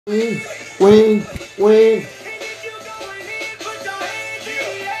Win, win, win.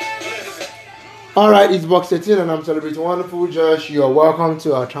 Alright, it's Box 18 and I'm celebrating wonderful Josh. You're welcome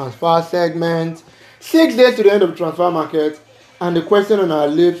to our transfer segment. 6 days to the end of the transfer market, and the question on our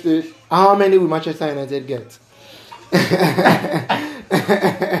lips is how many will Manchester United get?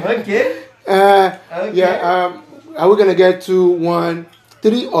 Okay. Yeah, are we gonna get 2, 1,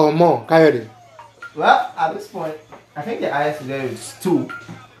 3 or more? Coyote? Well, at this point, I think the highest there is 2.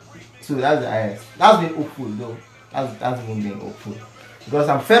 2, that's the highest. That's been hopeful though. That's even been hopeful. Because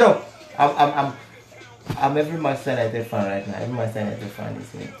I'm fed up. I'm every Manchester United fan right now. Every Manchester United fan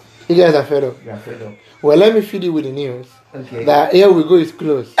is me. You guys are fed up. We are fed up. Well, let me feed you with the news. Okay. That Here We Go is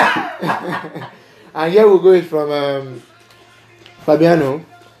close. And Here We Go is from Fabiano.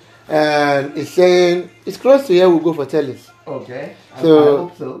 And it's saying it's close to Here We Go for Tellis. Okay. I So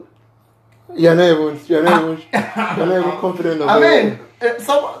hope so. You're not even confident of I mean,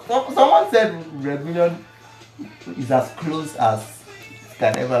 someone said Rebellion is as close as it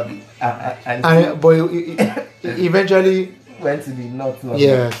can ever be. But it eventually went to the North London.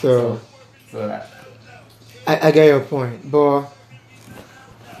 Yeah, so I get your point, but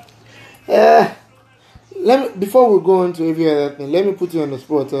before we go on to every other thing, let me put you on the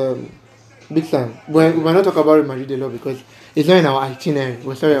spot. Big Sam, we might not talk about Real Madrid a lot because it's not in our itinerary.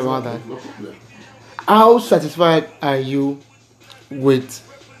 We're sorry about that. How satisfied are you with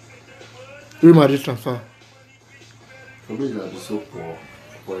Real Madrid transfer? For me, it has been so poor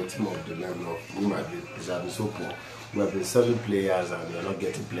for a team of the level of Real Madrid. It has been so poor. We have been selling players and we are not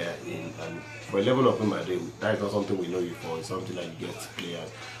getting players in. And for a level of Real Madrid, that is not something we know you for. It's something that you get players.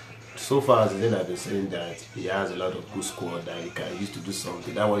 So far, as Zidane has been saying that he has a lot of good squad that he can use to do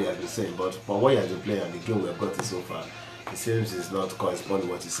something. That's what he has been saying. But for what he has been playing and the game we have gotten so far, it seems it's not corresponding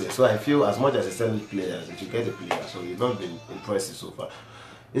to what he says. So I feel as much as he's selling players, he should get a player. So he's not been impressive so far.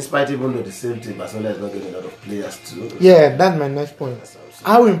 In spite even though the same team, Barcelona is not getting a lot of players too. Yeah, that's my next point.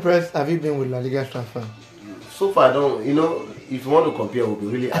 How impressed have you been with La Liga's transfer? So far, I don't, if you want to compare, we'll be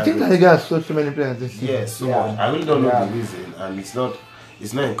really I think La Liga has sold so many players this season. Yes, so much. I really don't know the reason, and it's not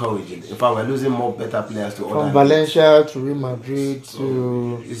encouraging. In fact, we're losing more better players to from Valencia to Real Madrid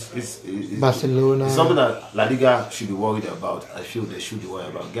to it's Barcelona. It's something that La Liga should be worried about. I feel they should be worried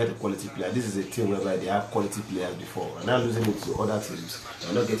about. Get a quality player. This is a team whereby they have quality players before, and now losing it to other teams.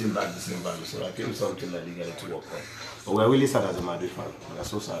 They're not getting back the same value. So I think it's something that La Liga need to work on. But we're really sad as a Madrid fan. We're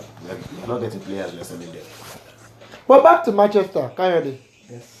so sad. We're not getting players. We're selling them. Well, back to Manchester. Coyote.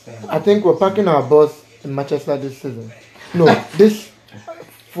 Yes, I think we're packing our bus in Manchester this season. No,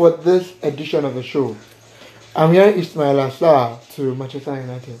 for this edition of the show. I'm hearing Ismail Assar to Manchester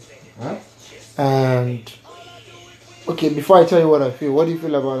United. Huh? And okay, before I tell you what I feel, what do you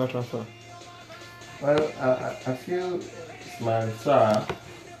feel about that transfer? Well, I feel Ismail Assar,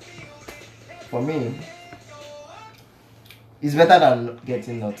 for me, is better than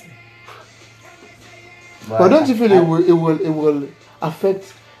getting nothing. But don't you feel it will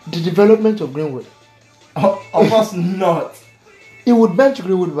affect the development of Greenwood? Of course not. It would bench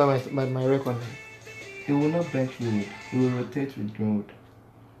Greenwood by my record. He will not bench Greenwood. He will rotate with Greenwood.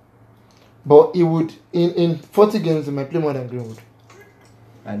 But he would in 40 games he might play more than Greenwood.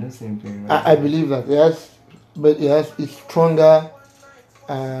 I don't see him playing. I believe that. It's stronger.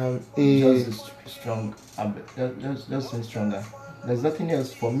 Just strong. Just stronger. There's nothing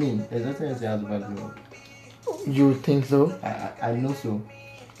else for me. There's nothing else he has about Greenwood. You think so? I know so.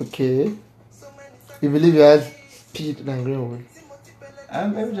 Okay. You believe he has speed than Greenwood?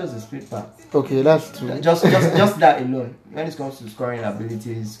 Maybe just the speed part. Okay, that's true. Just that alone. When it comes to scoring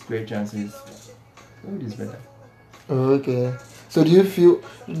abilities, great chances, Greenwood is better. Oh, okay. So do you feel?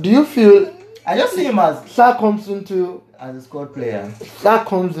 I just see him as Sarr comes into as a squad player. Sarr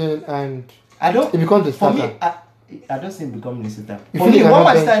comes in and he becomes a starter. For me, I don't see him becoming a starter. You For feel me, he one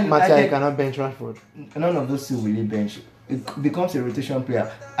cannot bench man Matthias, cannot bench Rashford. None of those two will he bench. It becomes a rotation player.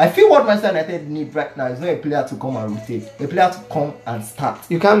 I feel what Manchester United need right now is not a player to come and rotate, a player to come and start.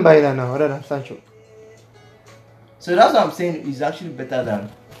 You can't buy that now, other than Sancho. So that's what I'm saying. Is actually better than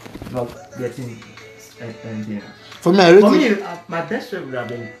not getting anything. For me, my best choice would have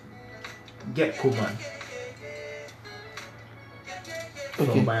been get Koeman from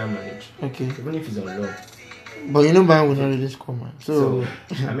Bayern Munich. Okay. Even if he's on loan. But Bayern will not release Koeman. So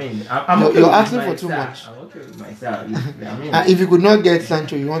I mean, I'm okay you're with asking for myself. too much. I'm okay with myself. I mean, if you could not get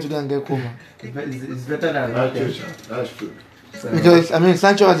Sancho, you want to go and get Koeman. It's better than That's true. That's true. So, because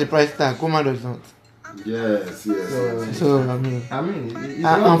Sancho has a price tag, Koeman does not. Yes. So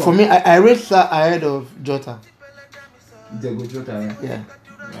and for me, I rate Sarr ahead of Jota. Diego Jota. Yeah.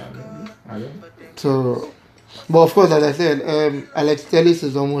 I don't. So But of course, as I said, Alex Telles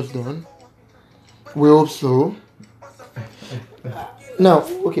is almost done. We hope so. Now,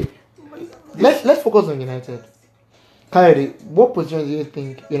 okay, let's focus on United. Kyrie, what position do you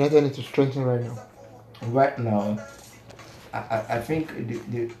think United needs to strengthen right now? Right now, I think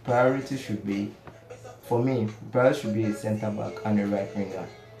the priority should be, for me, the priority should be a centre back and a right winger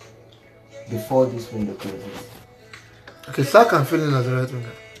before this window closes. Okay, Saka can fill in as a right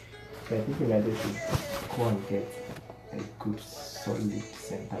winger. So I think United should go and get a good, solid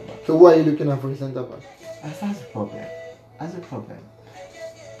centre back. So what are you looking at for a centre back? That's the problem. That's the problem.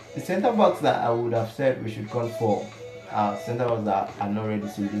 The centre backs that I would have said we should go for are centre backs that are not ready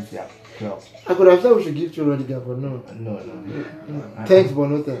to leave their club. I could have said we should give to Rudiger, but no. No. Thanks, but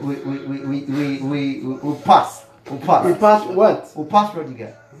no thanks. We'll pass. We pass what? We'll pass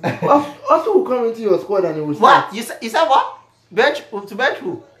Rudiger. Also, will come into your squad and he will What? start. You said what? Bench? To bench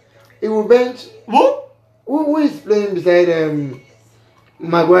who? He will bench. Who? Who is playing beside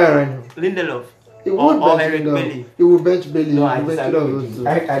Maguire right now? Lindelof. He Or won't bench Eric Lindelof. Bailey. He will bench Bailey. No, He I will bench disagree all of with those you. two.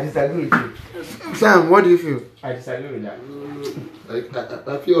 I disagree with you. Sam, what do you feel? I disagree with that.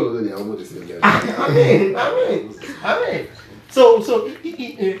 I feel all of them are almost the same level. I mean. So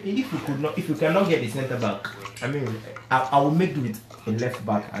if you cannot get the centre back, I will make do with a left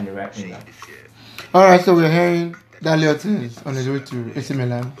back and a right winger. Alright, so we're hearing that Liotta is on his way to AC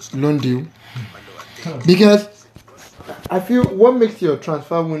Milan, loan deal. Because I feel what makes your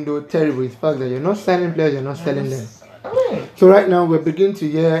transfer window terrible is the fact that you're not signing players, you're not selling them. So right now we're beginning to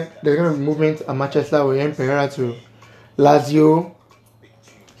hear there's going to be movement at Manchester. We're hearing Pereira to Lazio.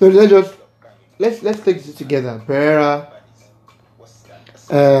 So let's take this together. Pereira,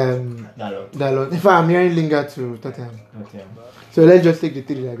 Dalot. In fact, I'm hearing Lingard to Tottenham. So let's just take the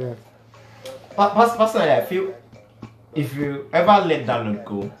three like that. Personally, I feel if you ever let Dalot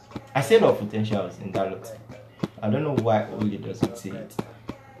go, I see a lot of potential in Dalot. I don't know why Ole doesn't see it.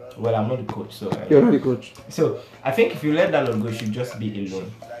 Well, I'm not the coach, so You're not the coach. So I think if you let Dalot go, it should just be a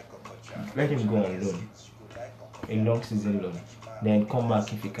loan. Let him go on loan, a long season loan. Then come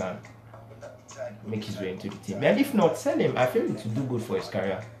back if he can make his way into the team. And if not, sell him. I feel it will do good for his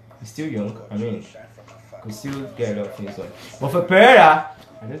career. He's still young. Could still get a lot of things done. But for Pereira,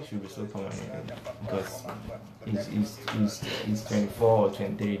 I don't think he should be so permanent because he's 24 or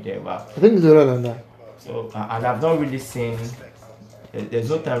 23 there. But I think it's older than that. so and I've not really seen. There's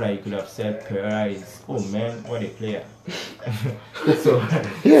no time that you could have said Pereira is, oh man, what a player. True.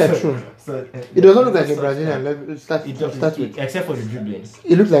 So It does not look like a Brazilian. Let's start with. Except for the dribbling.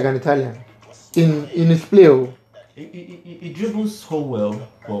 He looks like an Italian. In his play, He dribbles so well,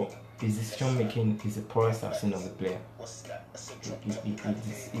 but his decision making is the poorest I've seen of the player. His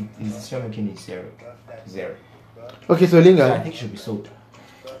decision making is zero. Okay, so So I Lingard, think he should be sold.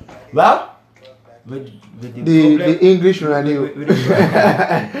 Well, with the English Ronaldo. with the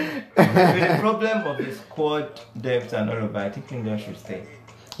problem of the squad depth and all of that, I think Lingard should stay.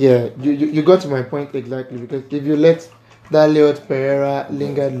 Yeah, you got to my point exactly, because if you let Dalot, Pereira,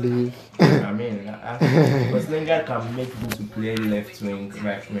 Lingard leave, Because Lingard can make good to play left wing,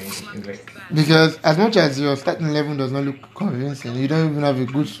 right wing. because as much as your starting 11 does not look convincing, you don't even have a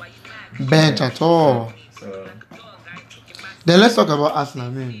good bench at all. So Then let's talk about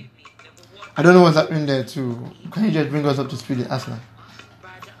Arsenal, man. I don't know what's happening there too. Can you just bring us up to speed with Arsenal?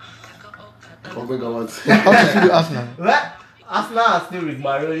 Oh my God, Up to speed with Arsenal. what? Arsenal are still with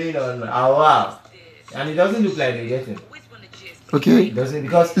rolling on our and it doesn't look like they're getting. Okay. It doesn't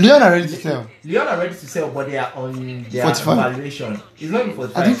because Leon are ready to sell. Leon are ready to sell, but they are on their 45. valuation. It's not even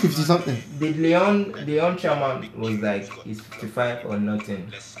 45. I think 50 something. The Leon chairman was like, it's 55 or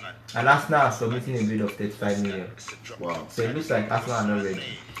nothing. And Arsenal are submitting a bid of 35 million. Wow. So it looks like Arsenal are not ready.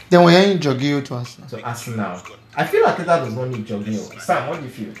 Then we're hearing Jorginho to Arsenal. So Arsenal. I feel like that does not need Jorginho. Sam, what do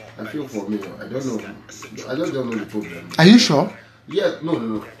you feel? I feel for me, I don't know. I just don't know the problem. Are you sure? Yeah,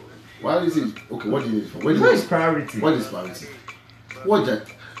 no. Why is it? Okay, what do you need it for? What is priority? What is priority? What that?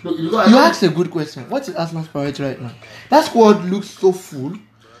 No, You asked a good question. What is Arsenal's priority right now? That squad looks so full At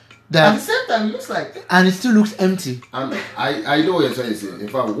the that, same time, it looks like and it still looks empty. And I know what you're trying to say. In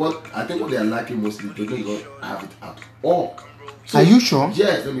fact, I think what they are lacking mostly, they don't even have it at all. So, Are you sure?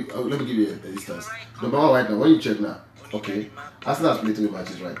 Yes, let me give you a instance. Number one, right now, when you check now, okay, Arsenal has played 3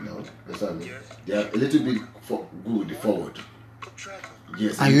 matches right now. That's what I mean. They are a little bit good with the forward.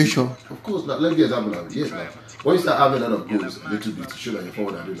 Yes. Are you sure? Of course, now, let me give you an example now. Yes, now. When you start having a lot of goals, a little bit, to show that your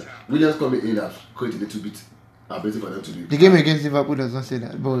forward are doing that. Williams coming in and create a little bit ability for them to do. The game against Liverpool does not say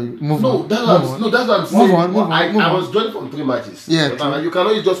that. But move on. That's what I'm saying. Move on. I was joining from 3 matches. Yeah, But you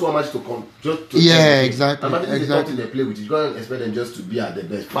cannot use just 1 match to come. Exactly. And exactly. They play with you. You can't expect them just to be at the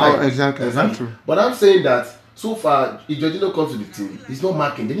best. Oh, exactly. That's true. But I'm saying that So far, if Jorginho comes to the team, he's not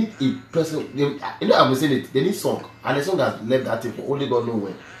marking. They need a person. I've been saying it. They need Song, and the Song has left that team for only God knows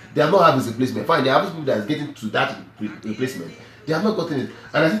when. They have not had his replacement. Fine, they have people that is getting to that replacement. They have not gotten it,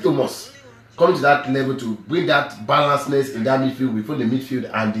 and I think Thomas coming to that level to bring that balancedness in that midfield between the midfield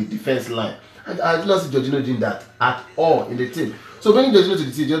and the defense line. And I did not see Jorginho doing that at all in the team. So bringing Jorginho to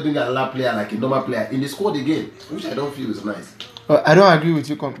the team, just bring another player like a normal player in the squad again, which I don't feel is nice. I don't agree with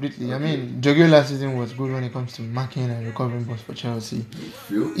you completely. I mean, Jorginho last season was good when it comes to marking and recovering balls for Chelsea.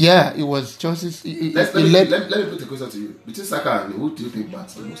 You? Yeah, it was Chelsea's. Let me put a question to you. Between Saka and who do you think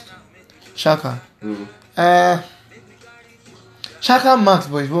bats the most? Shaka. Shaka marks,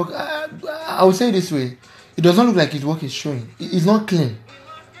 but his work. I would say it this way: it doesn't look like his work is showing. It's not clean.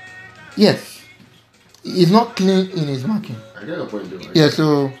 Yes, it's not clean in his marking. I get your point, though. Yeah.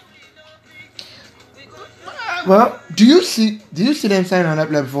 So, well, do you see them sign another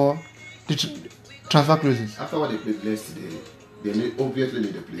player before the transfer closes? After what they played yesterday, they obviously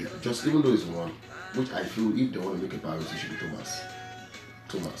need a player. Just even though it's one, which I feel if they want to make a priority, it should be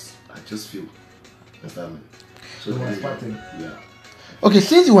Thomas. I just feel. Understand me? So yeah. Okay,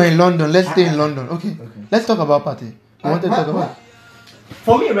 since you were in London, let's stay in London. Okay. Let's talk about Partey. You want to talk about?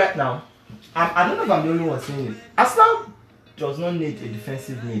 For me right now, I don't know if I'm the only one saying it. Arsenal does not need a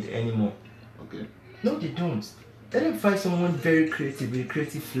defensive need anymore. Okay. No, they don't. Let them find someone very creative with a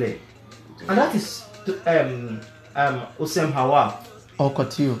creative flair, and that is Osem Hawa Or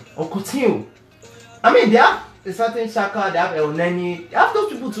Coutinho. I mean, they have a certain Shaka, they have El Neni, they have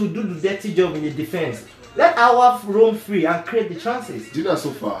those people to do the dirty job in the defense. Let our roam free and create the chances. Do you know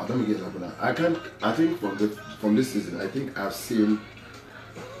so far? Let me get example now. I think from this season, I think I've seen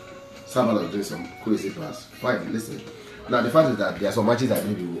Sabalos doing some crazy pass. Fine, listen. Now the fact is that there are some matches that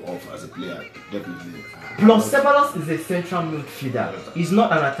maybe will off as a player, definitely. Plus, Sabalos is a central midfielder. He's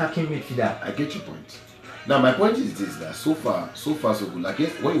not an attacking midfielder. I get your point. Now my point is this: that so far so good. Like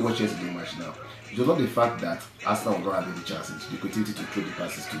when you watch yesterday's match now, it was not the fact that Arsenal was not having the chances, the creativity to throw the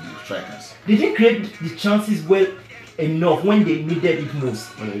passes to the strikers. They didn't create the chances well enough when they needed it most.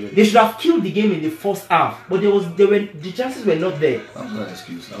 They should have killed the game in the first half, but the chances were not there. That was not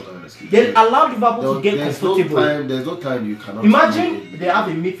an excuse. They allowed Liverpool to get comfortable. There's no time you cannot. Imagine they have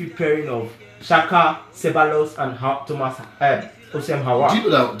a midfield pairing of Xhaka, Ceballos, and Thomas Osem Hawa.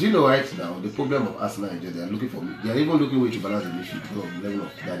 Do you know right now the problem of Arsenal is they are looking for me. They are even looking way to balance the midfield because of the level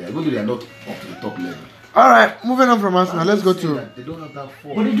of that. Even though they are not up to the top level. Alright, moving on from Arsenal, let's go to. They don't have that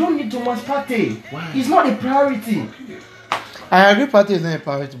form. But they don't need Thomas Partey. Why? He's not a priority. I agree, Partey is not a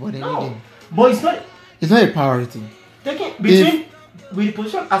priority, but they need No, him. but it's not. It's not a priority. Taking between with the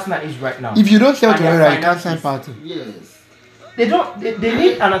position Arsenal is right now. If you don't sell and to their Herrera, you can't sign finances, Partey. Yes. They don't. They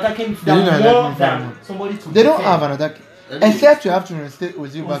need an attacking They need an more attacking than midfielder. somebody to. They don't defend. have an attack. Except you have to reinstate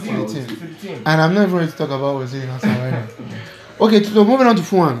Ozil back to the Ozil team. to the team. And I'm not even ready to talk about Ozil in Arsenal right now. Okay, so moving on to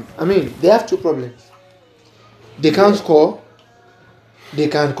Fulham. I mean, they have two problems. They can't score. They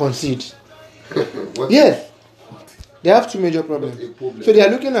can concede. Yes. They have two major problems. So they are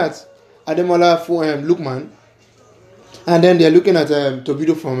looking at Ademola Lookman. And then they are looking at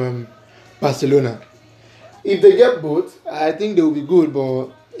Tobido from Barcelona. If they get both, I think they will be good. But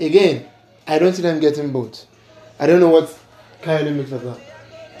again, I don't see them getting both. I don't know what Kylie makes of that.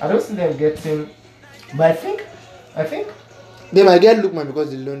 I don't see them getting, but I think They might get Lookman because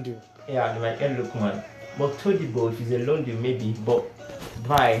they loaned you. yeah, they might get Lookman. But Todibo, if he's a loan deal, maybe. But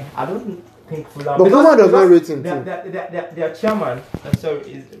why? I don't think Fulham. But Fulham does not rate him too. Their chairman,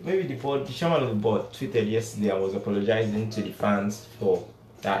 maybe the chairman of the board tweeted yesterday and was apologizing to the fans for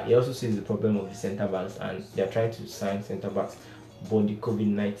that. He also sees the problem of the centre backs and they are trying to sign centre backs, but the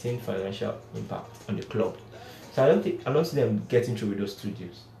COVID-19 financial impact on the club. So I don't see them getting through with those 2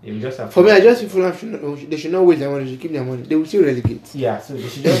 deals. They will just have. For me, I just feel Fulham they should not waste their money. They should keep their money. They will still relegate. Yeah, so they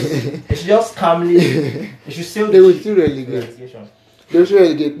should just calmly. They should still. They will still relegate. They will still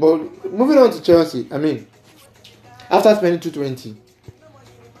relegate. But moving on to Chelsea, I mean, after spending 220,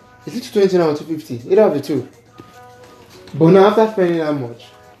 is it 220 now or 250? Either of the two. But now after spending that much,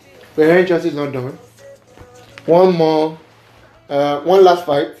 we're hearing Chelsea is not done. One last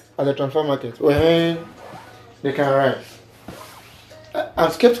fight at the transfer market. We're hearing they can rise.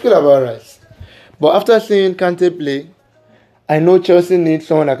 I'm skeptical about Rice. But after seeing Kante play, I know Chelsea needs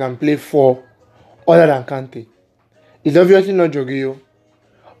someone that can play 4 other than Kante. It's obviously not Jorginho,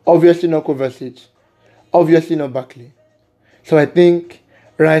 obviously not Kovacic, obviously not Barkley. So I think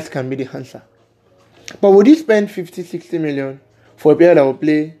Rice can be the answer. But would you spend 50-60 million for a player that will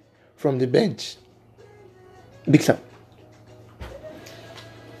play from the bench? Big Sam.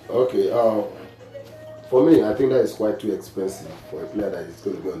 Okay, for me, I think that is quite too expensive for a player that is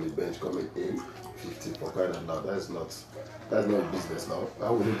going to be on the bench coming in. 50 for crying out loud. That's not business now.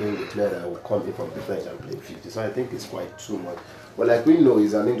 How would you bring a player that will come in from the bench and play 50? So I think it's quite too much. But like we know,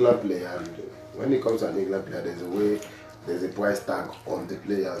 he's an England player, and when it comes to an England player, there's a price tag on the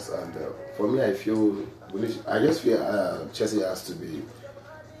players. And for me, I just feel Chelsea has to be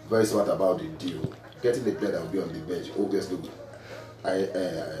very smart about the deal. Getting a player that will be on the bench, obviously,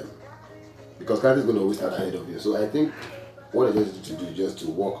 because Kante is going to always stand ahead of you. So I think what they just need to do is just to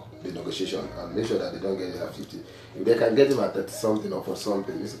work the negotiation and make sure that they don't get him at 50. If they can get him at 30 something or for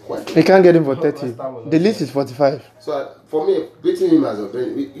something, it's quite. They can't get him for 30. The list is 45. So for me, beating him as a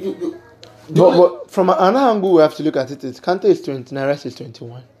bench, But from another angle, we have to look at it. Kante is 29, Rice is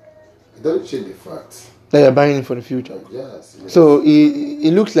 21. it doesn't change the fact. That you're buying him for the future. Yes. So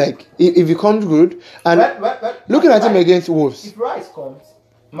it looks like if he comes good, and looking at him against Wolves. If Rice comes,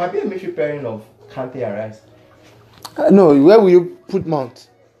 might be a midfield pairing of Kante and Rice. No, where will you put Mount?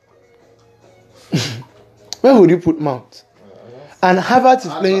 Where would you put Mount? And Havertz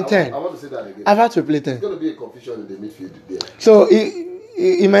is playing 10. I want to say that again. Havertz will play 10. It's going to be a confusion in the midfield there. So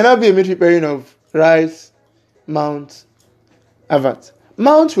it might not be a midfield pairing of Rice, Mount, Havertz.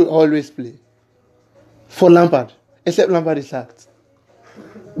 Mount will always play for Lampard, except Lampard is sacked.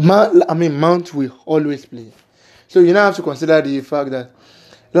 Mount will always play. So you now have to consider the fact that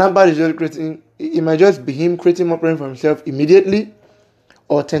Lampard is just creating. It might just be him creating more problem for himself immediately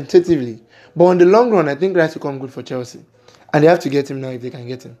or tentatively. But on the long run, I think Rice will come good for Chelsea. And they have to get him now if they can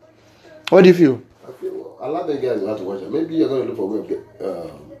get him. What do you feel? I feel a lot of the guys will have to watch it. Maybe you're going to look for a way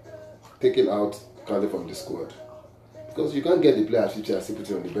of taking out Kante from the squad. Because you can't get the player at 50 and still put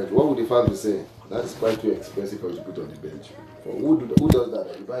it on the bench. What would the fans be saying? That's quite too expensive for you to put on the bench. For who does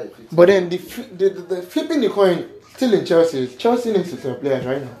that? You buy a 50. But then the flipping the coin still in Chelsea. Chelsea needs to sell players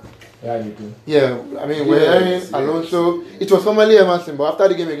right now. Yeah, you do. Yeah, I mean, we're hearing Alonso. It was formerly Emerson, but after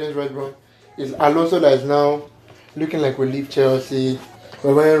the game against West Brom, it's Alonso that is now looking like we leave Chelsea.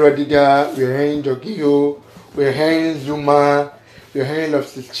 We're hearing Rodiger, we're hearing Jorginho, we're hearing Zuma, we're hearing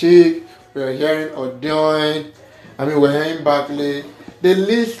Loftus-Cheek, we're hearing Odoi. I mean, we're hearing Barkley. The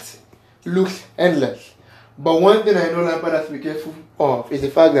list looks endless. But one thing I know Lampard has to be careful of is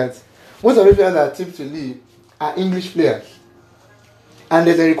the fact that most of the players that seem to leave are English players. And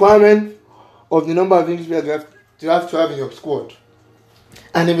there's a requirement of the number of English players you have to have in your squad.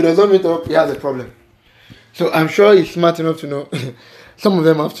 And if it doesn't meet up, he has a problem. So I'm sure he's smart enough to know some of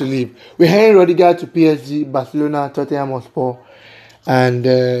them have to leave. We're hearing Rodiger to PSG, Barcelona, Tottenham Hotspur, and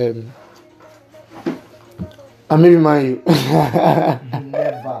maybe Man U.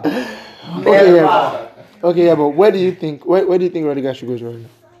 Never. Okay, yeah, but where do you think Rodiger should go to right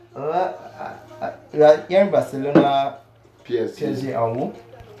now? We are here in Barcelona, PSG. and who?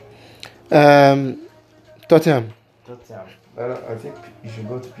 Tottenham. I think you should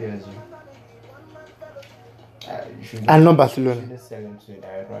go to PSG. And not Barcelona. You should sell him to a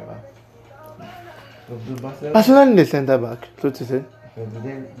direct rival. So Barcelona need a centre back, so to say. do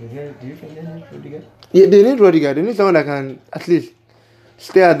you think they need Rudiger? Yeah, they need Rodiger. They need someone that can at least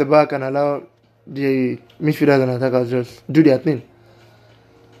stay at the back and allow the midfielders and attackers just do their thing.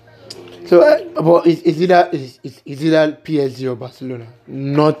 So, but it's either PSG or Barcelona,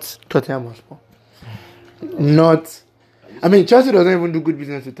 not Tottenham Hotspur. Not. I mean, Chelsea doesn't even do good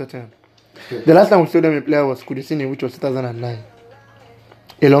business with Tottenham. The last time we saw them a player was Kudusini, which was 2009.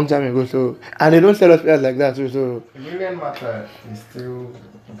 A long time ago. So, and they don't sell us players like that. So William Mata is still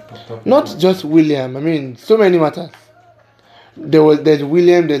not just William. I mean, so many matters. There's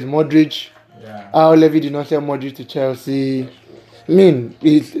William. There's Modric. Yeah. Our Levy did not sell Modric to Chelsea. I mean,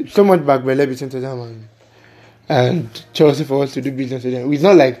 it's so much back belly between Tottenham and Chelsea for us to do business with them. It's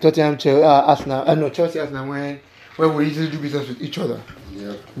not like Tottenham, Arsenal. Chelsea, Arsenal, when we usually do business with each other.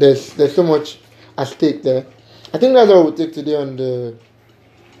 Yeah. There's so much at stake there. I think that's all we'll take today on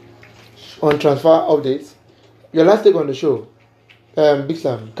transfer updates. Your last take on the show, Big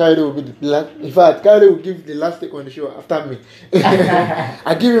Sam. Kayode will be the last. In fact, Kayode will give the last take on the show after me.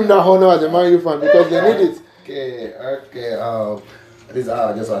 I give him that honor as a Man U fan because they need it. Okay. This is how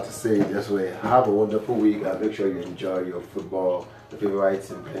I just want to say this way. Have a wonderful week and make sure you enjoy your football, your favorite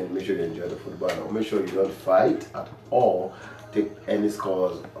team playing. Make sure you enjoy the football and make sure you don't fight at all. Take any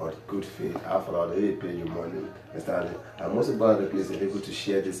scores on good faith. After all, they pay you money. Understand? And most importantly, please be able to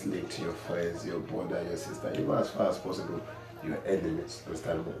share this link to your friends, your brother, your sister, even as far as possible, your enemies.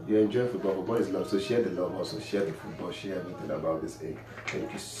 Understand? You enjoy football. Football is love, so share the love. Also share the football. Share everything about this egg.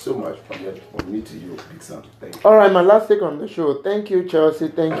 Thank you so much from me to you, Big Sam. Thank you. All right, my last take on the show. Thank you, Chelsea.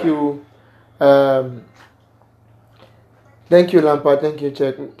 Thank you, thank you, Lampard. Thank you,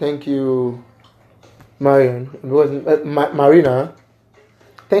 Czech. Thank you, Marion. Marina.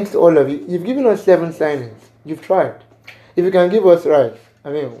 thanks to all of you. You've given us 7 signings. You've tried. If you can give us rice,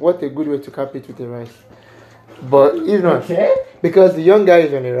 I mean, what a good way to cap it with a rice. But if not, Okay. because the young guy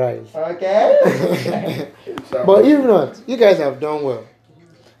is on a rise. Okay. But if not, you guys have done well.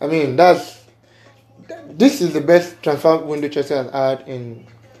 I mean, this is the best transfer window Chelsea has had in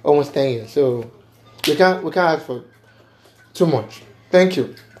almost 10 years. So we can't ask for too much. Thank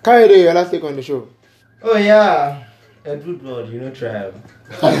you. Carry your last take on the show. Oh yeah, a good word, you know, try.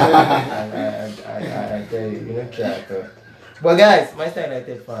 I tell you, you know, try. But guys, Manchester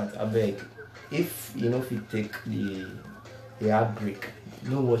United fans, I beg, if you know if you take the heartbreak,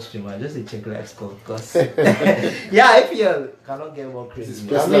 don't watch the match, just check live score, cause yeah, IPL cannot get more crazy.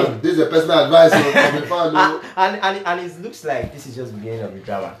 This is a personal advice from the fan. And it looks like this is just the beginning of the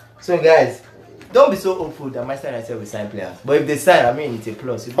drama. So guys, don't be so hopeful that Manchester United will sign players. But if they sign, I mean, it's a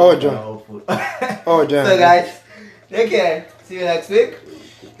plus. John. Oh, John. So guys, take care. See you next week.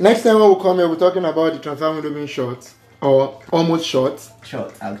 Next time when we come here, we're talking about the transfer window being short or almost short.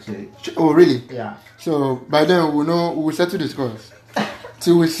 Short, actually. Oh, really? Yeah. So by then we'll know. We'll settle the scores.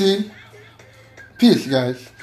 Till we see. Peace, guys.